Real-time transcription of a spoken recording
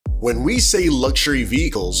When we say luxury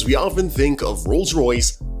vehicles, we often think of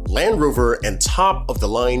Rolls-Royce, Land Rover, and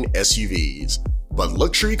top-of-the-line SUVs. But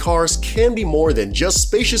luxury cars can be more than just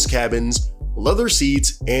spacious cabins, leather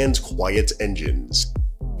seats, and quiet engines.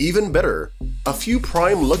 Even better, a few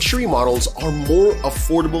prime luxury models are more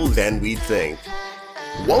affordable than we'd think.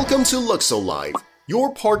 Welcome to Luxo-Life,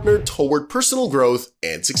 your partner toward personal growth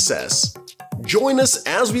and success. Join us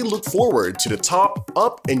as we look forward to the top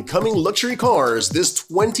up-and-coming luxury cars this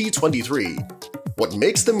 2023. What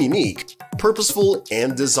makes them unique, purposeful,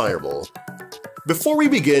 and desirable. Before we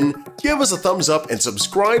begin, give us a thumbs up and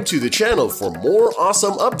subscribe to the channel for more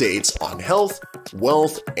awesome updates on health,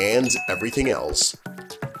 wealth, and everything else.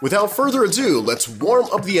 Without further ado, let's warm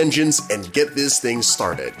up the engines and get this thing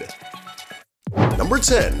started. Number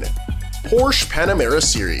 10. Porsche Panamera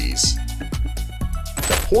Series.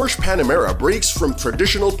 The Porsche Panamera breaks from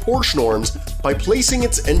traditional Porsche norms by placing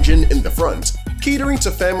its engine in the front, catering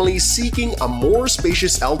to families seeking a more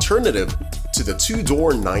spacious alternative to the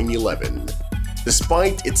two-door 911.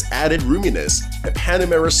 Despite its added roominess, the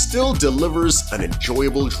Panamera still delivers an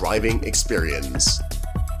enjoyable driving experience.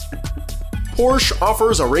 Porsche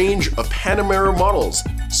offers a range of Panamera models,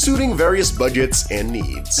 suiting various budgets and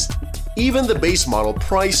needs. Even the base model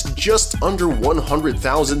priced just under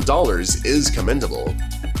 $100,000 is commendable.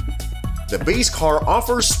 The base car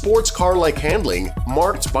offers sports car-like handling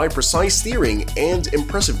marked by precise steering and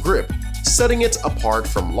impressive grip, setting it apart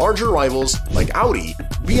from larger rivals like Audi,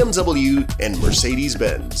 BMW, and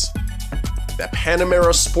Mercedes-Benz. The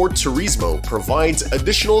Panamera Sport Turismo provides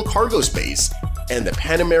additional cargo space, and the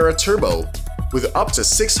Panamera Turbo, with up to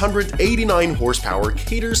 689 horsepower,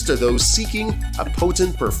 caters to those seeking a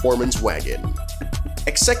potent performance wagon.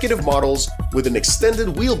 Executive models with an extended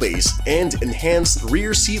wheelbase and enhanced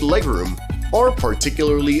rear seat legroom are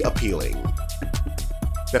particularly appealing.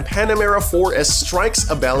 The Panamera 4S strikes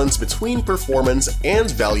a balance between performance and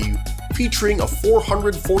value, featuring a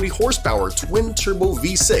 440 horsepower twin-turbo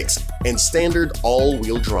V6 and standard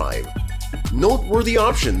all-wheel drive. Noteworthy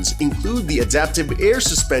options include the adaptive air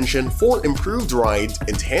suspension for improved ride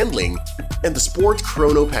and handling and the Sport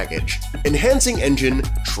Chrono package, enhancing engine,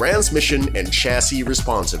 transmission, and chassis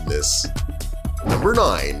responsiveness. Number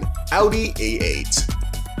 9. Audi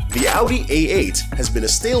A8. The Audi A8 has been a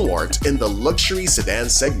stalwart in the luxury sedan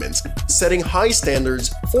segment, setting high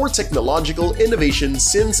standards for technological innovation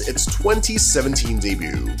since its 2017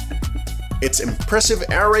 debut. Its impressive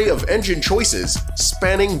array of engine choices,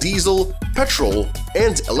 spanning diesel, petrol,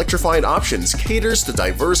 and electrified options, caters to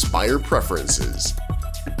diverse buyer preferences.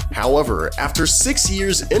 However, after 6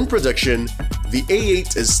 years in production, the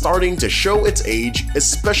A8 is starting to show its age,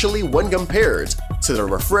 especially when compared to the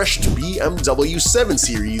refreshed BMW 7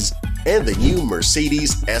 Series and the new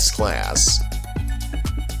Mercedes S-Class.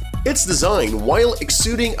 Its design, while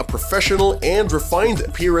exuding a professional and refined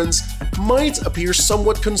appearance, might appear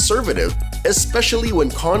somewhat conservative, especially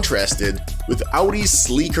when contrasted with Audi's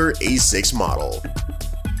sleeker A6 model.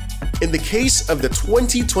 In the case of the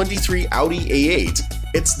 2023 Audi A8,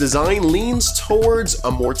 its design leans towards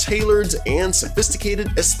a more tailored and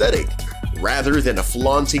sophisticated aesthetic, rather than a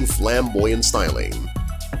flaunting flamboyant styling.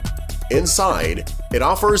 Inside, it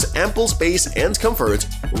offers ample space and comfort,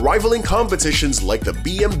 rivaling competitions like the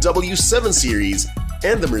BMW 7 Series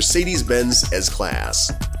and the Mercedes-Benz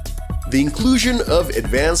S-Class. The inclusion of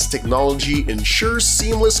advanced technology ensures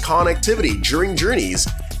seamless connectivity during journeys,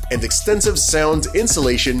 and extensive sound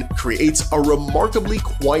insulation creates a remarkably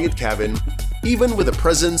quiet cabin, even with the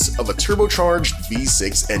presence of a turbocharged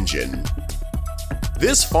V6 engine.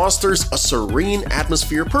 This fosters a serene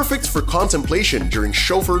atmosphere perfect for contemplation during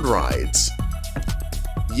chauffeured rides.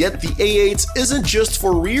 Yet the A8 isn't just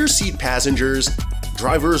for rear seat passengers.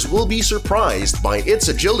 Drivers will be surprised by its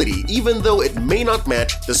agility even though it may not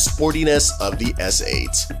match the sportiness of the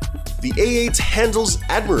S8. The A8 handles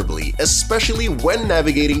admirably, especially when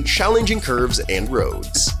navigating challenging curves and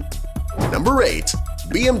roads. Number 8.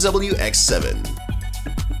 BMW X7.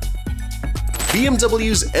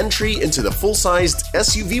 BMW's entry into the full-sized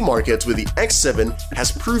SUV market with the X7 has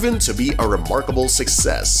proven to be a remarkable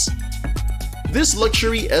success. This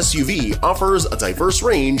luxury SUV offers a diverse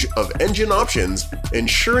range of engine options,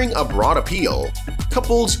 ensuring a broad appeal,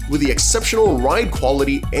 coupled with the exceptional ride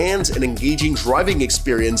quality and an engaging driving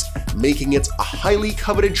experience, making it a highly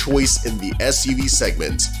coveted choice in the SUV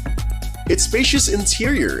segment. Its spacious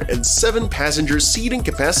interior and 7-passenger seating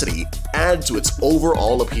capacity add to its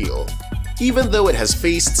overall appeal, even though it has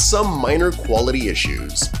faced some minor quality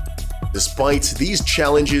issues. Despite these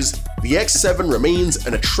challenges, the X7 remains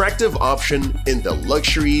an attractive option in the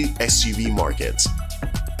luxury SUV market.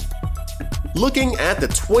 Looking at the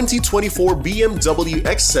 2024 BMW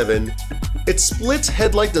X7, its split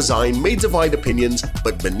headlight design may divide opinions,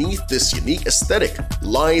 but beneath this unique aesthetic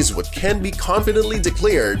lies what can be confidently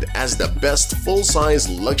declared as the best full-size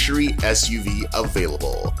luxury SUV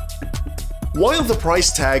available. While the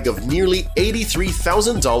price tag of nearly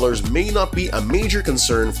 $83,000 may not be a major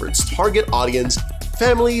concern for its target audience,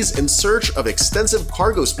 families in search of extensive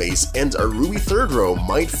cargo space and a roomy third row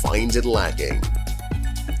might find it lacking.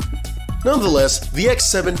 Nonetheless, the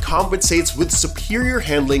X7 compensates with superior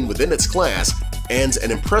handling within its class and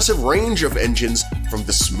an impressive range of engines, from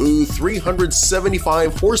the smooth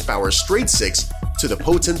 375 horsepower straight-six to the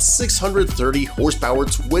potent 630 horsepower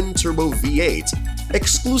twin-turbo V8,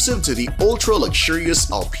 exclusive to the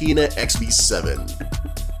ultra-luxurious Alpina XB7.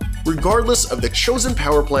 Regardless of the chosen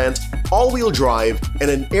power plant, all-wheel drive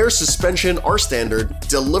and an air suspension are standard,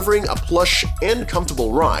 delivering a plush and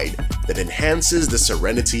comfortable ride that enhances the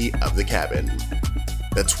serenity of the cabin.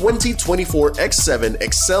 The 2024 X7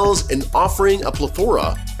 excels in offering a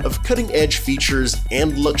plethora of cutting-edge features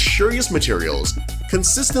and luxurious materials,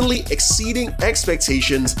 consistently exceeding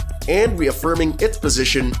expectations and reaffirming its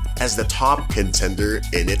position as the top contender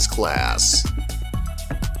in its class.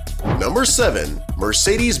 Number 7.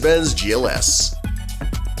 Mercedes-Benz GLS.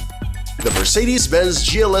 The Mercedes-Benz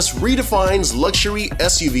GLS redefines luxury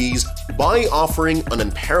SUVs by offering an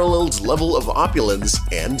unparalleled level of opulence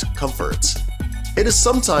and comfort. It is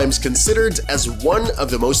sometimes considered as one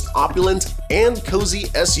of the most opulent and cozy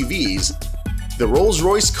SUVs. The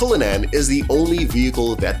Rolls-Royce Cullinan is the only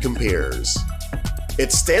vehicle that compares.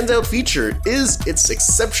 Its standout feature is its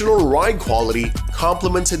exceptional ride quality,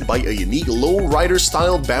 complemented by a unique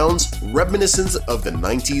low-rider-style bounce reminiscent of the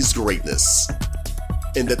 90s greatness.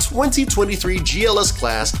 In the 2023 GLS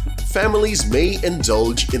class, families may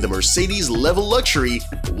indulge in the Mercedes-level luxury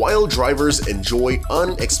while drivers enjoy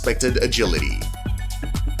unexpected agility.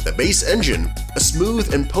 The base engine, a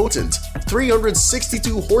smooth and potent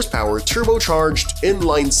 362 horsepower turbocharged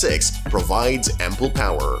inline-six, provides ample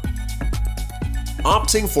power.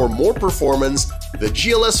 Opting for more performance, the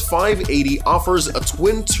GLS 580 offers a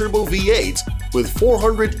twin-turbo V8 with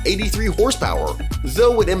 483 horsepower,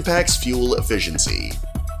 though it impacts fuel efficiency.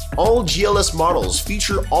 All GLS models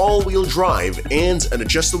feature all-wheel drive and an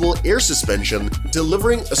adjustable air suspension,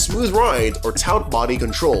 delivering a smooth ride or tout body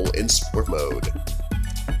control in sport mode.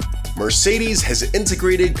 Mercedes has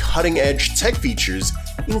integrated cutting-edge tech features,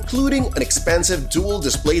 including an expansive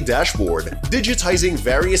dual-display dashboard, digitizing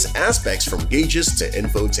various aspects from gauges to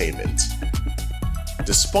infotainment.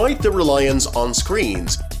 Despite the reliance on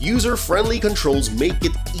screens, user-friendly controls make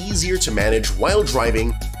it easier to manage while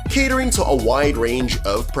driving, catering to a wide range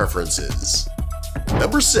of preferences.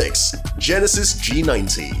 Number 6. Genesis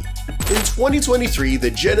G90. In 2023,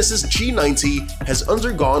 the Genesis G90 has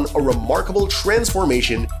undergone a remarkable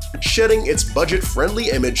transformation, shedding its budget-friendly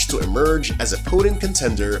image to emerge as a potent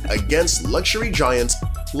contender against luxury giants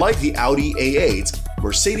like the Audi A8,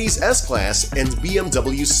 Mercedes S-Class, and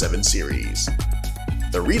BMW 7 Series.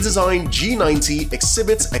 The redesigned G90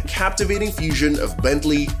 exhibits a captivating fusion of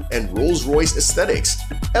Bentley and Rolls-Royce aesthetics,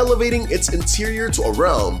 elevating its interior to a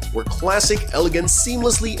realm where classic elegance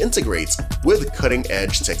seamlessly integrates with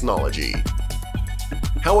cutting-edge technology.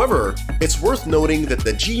 However, it's worth noting that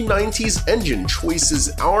the G90's engine choices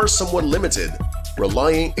are somewhat limited,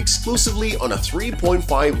 relying exclusively on a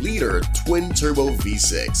 3.5-liter twin-turbo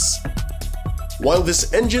V6. While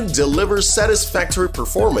this engine delivers satisfactory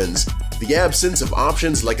performance, the absence of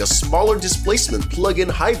options like a smaller displacement plug-in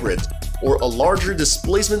hybrid or a larger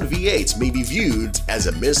displacement V8 may be viewed as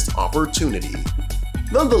a missed opportunity.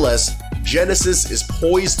 Nonetheless, Genesis is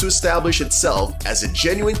poised to establish itself as a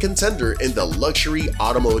genuine contender in the luxury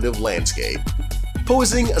automotive landscape,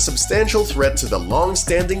 posing a substantial threat to the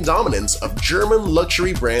long-standing dominance of German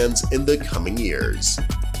luxury brands in the coming years.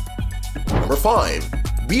 Number 5.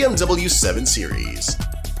 BMW 7 Series.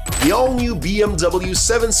 The all-new BMW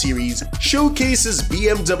 7 Series showcases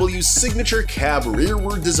BMW's signature cab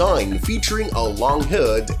rearward design, featuring a long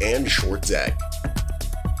hood and short deck.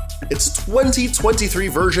 Its 2023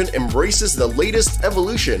 version embraces the latest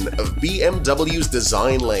evolution of BMW's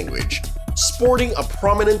design language, sporting a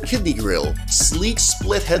prominent kidney grille, sleek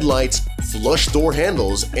split headlights, flush door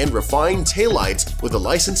handles, and refined taillights with the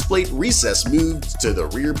license plate recess moved to the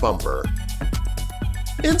rear bumper.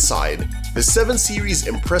 Inside, the 7 Series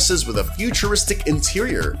impresses with a futuristic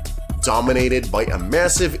interior, dominated by a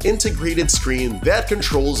massive integrated screen that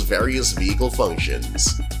controls various vehicle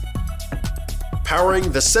functions.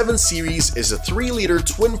 Powering the 7 Series is a 3-liter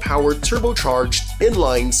twin-powered turbocharged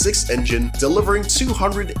inline-six engine delivering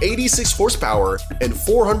 286 horsepower and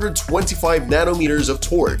 425 nanometers of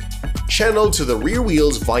torque, channeled to the rear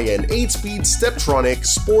wheels via an 8-speed Steptronic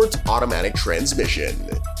Sport automatic transmission.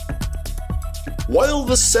 While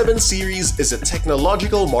the 7 Series is a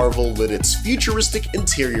technological marvel with its futuristic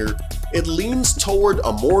interior, it leans toward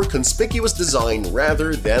a more conspicuous design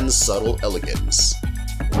rather than subtle elegance.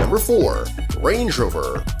 Number 4. Range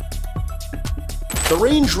Rover. The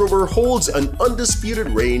Range Rover holds an undisputed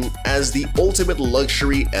reign as the ultimate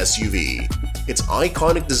luxury SUV. Its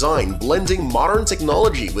iconic design, blending modern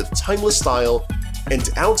technology with timeless style and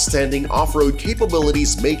outstanding off-road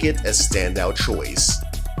capabilities, make it a standout choice.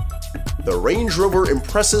 The Range Rover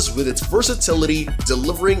impresses with its versatility,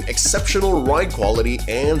 delivering exceptional ride quality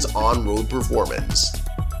and on-road performance.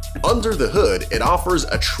 Under the hood, it offers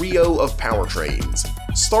a trio of powertrains.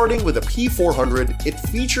 Starting with a P400, it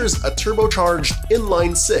features a turbocharged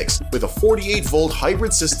inline-6 with a 48-volt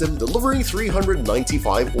hybrid system delivering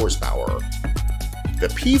 395 horsepower. The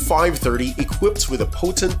P530, equipped with a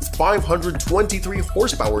potent 523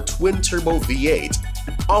 horsepower twin-turbo V8,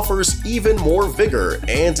 offers even more vigor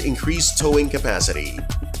and increased towing capacity.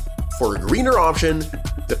 For a greener option,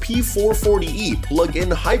 the P440e plug-in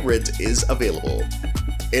hybrid is available.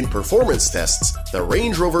 In performance tests, the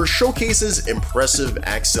Range Rover showcases impressive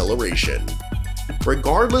acceleration.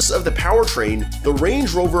 Regardless of the powertrain, the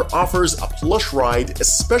Range Rover offers a plush ride,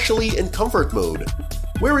 especially in comfort mode,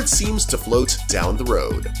 where it seems to float down the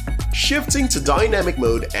road. Shifting to dynamic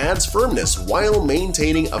mode adds firmness while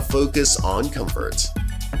maintaining a focus on comfort.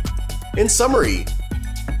 In summary,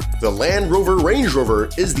 the Land Rover Range Rover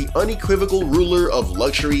is the unequivocal ruler of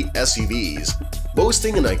luxury SUVs,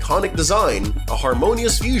 boasting an iconic design, a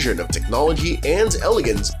harmonious fusion of technology and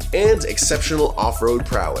elegance, and exceptional off-road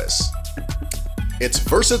prowess. Its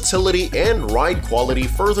versatility and ride quality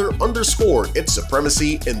further underscore its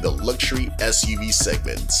supremacy in the luxury SUV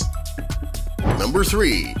segment. Number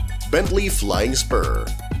 3. Bentley Flying Spur.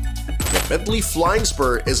 The Bentley Flying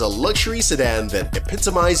Spur is a luxury sedan that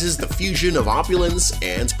epitomizes the fusion of opulence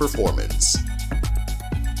and performance.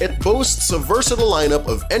 It boasts a versatile lineup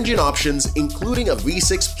of engine options, including a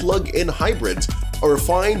V6 plug-in hybrid, a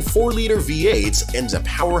refined 4-liter V8, and a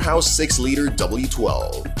powerhouse 6-liter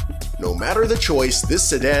W12. No matter the choice, this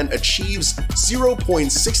sedan achieves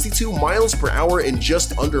 0.62 miles per hour in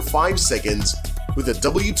just under 5 seconds, with a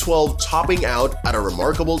W12 topping out at a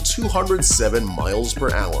remarkable 207 miles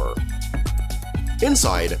per hour.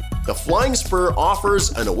 Inside, the Flying Spur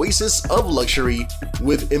offers an oasis of luxury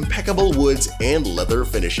with impeccable woods and leather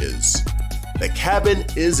finishes. The cabin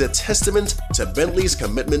is a testament to Bentley's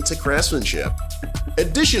commitment to craftsmanship.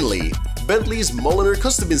 Additionally, Bentley's Mulliner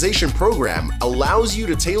customization program allows you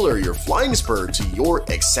to tailor your Flying Spur to your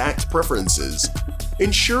exact preferences,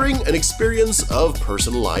 ensuring an experience of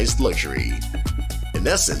personalized luxury. In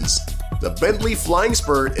essence, the Bentley Flying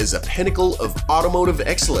Spur is a pinnacle of automotive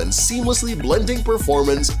excellence, seamlessly blending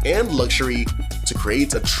performance and luxury to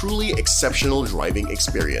create a truly exceptional driving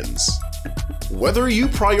experience. Whether you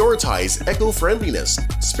prioritize eco-friendliness,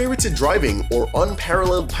 spirited driving, or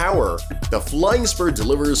unparalleled power, the Flying Spur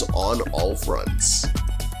delivers on all fronts.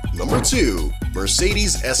 Number 2.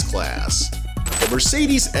 Mercedes S-Class. The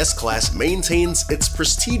Mercedes S-Class maintains its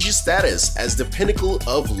prestigious status as the pinnacle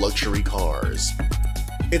of luxury cars.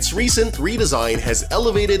 Its recent redesign has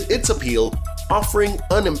elevated its appeal, offering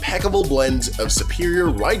an impeccable blend of superior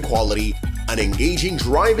ride quality, an engaging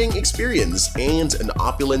driving experience, and an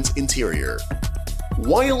opulent interior.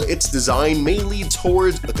 While its design may lead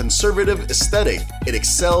toward a conservative aesthetic, it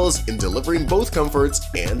excels in delivering both comfort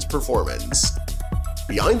and performance.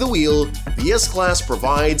 Behind the wheel, the S-Class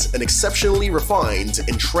provides an exceptionally refined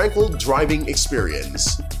and tranquil driving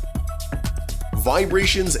experience.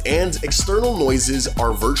 Vibrations and external noises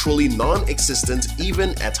are virtually non-existent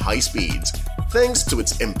even at high speeds, thanks to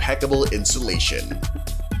its impeccable insulation.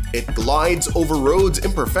 It glides over road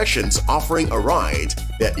imperfections, offering a ride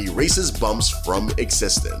that erases bumps from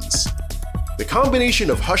existence. The combination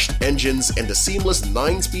of hushed engines and a seamless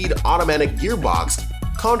 9-speed automatic gearbox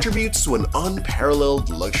contributes to an unparalleled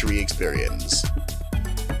luxury experience.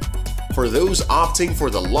 For those opting for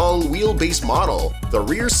the long wheelbase model, the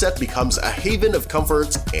rear set becomes a haven of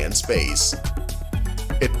comfort and space.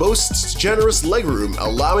 It boasts generous legroom,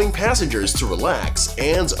 allowing passengers to relax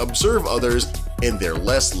and observe others in their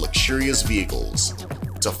less luxurious vehicles.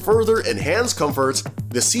 To further enhance comfort,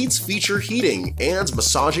 the seats feature heating and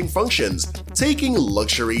massaging functions, taking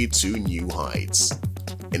luxury to new heights.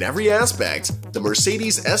 In every aspect, the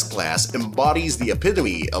Mercedes S-Class embodies the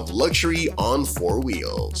epitome of luxury on 4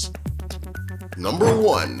 wheels. Number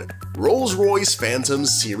 1. Rolls-Royce Phantom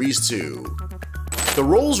Series 2. The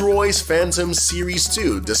Rolls-Royce Phantom Series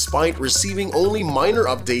 2, despite receiving only minor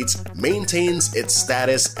updates, maintains its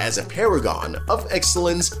status as a paragon of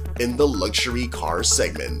excellence in the luxury car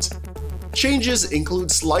segment. Changes include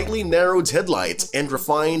slightly narrowed headlights and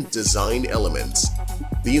refined design elements.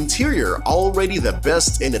 The interior, already the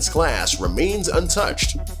best in its class, remains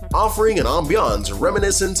untouched, offering an ambiance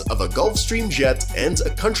reminiscent of a Gulfstream jet and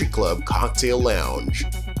a country club cocktail lounge.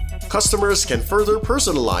 Customers can further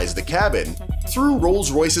personalize the cabin through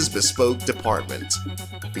Rolls-Royce's bespoke department.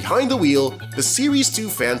 Behind the wheel, the Series 2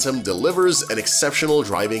 Phantom delivers an exceptional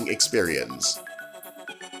driving experience.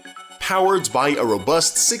 Powered by a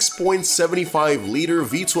robust 6.75-liter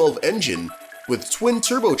V12 engine with twin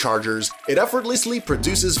turbochargers, it effortlessly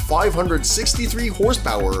produces 563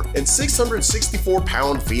 horsepower and 664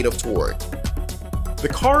 pound-feet of torque. The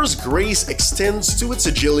car's grace extends to its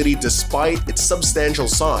agility despite its substantial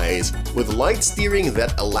size, with light steering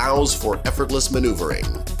that allows for effortless maneuvering.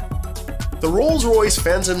 The Rolls-Royce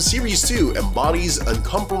Phantom Series 2 embodies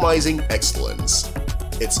uncompromising excellence.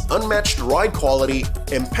 Its unmatched ride quality,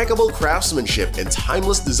 impeccable craftsmanship, and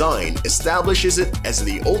timeless design establishes it as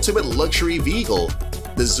the ultimate luxury vehicle,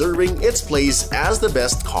 deserving its place as the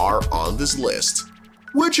best car on this list.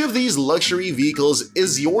 Which of these luxury vehicles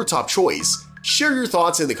is your top choice? Share your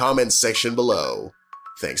thoughts in the comments section below.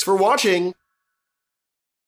 Thanks for watching!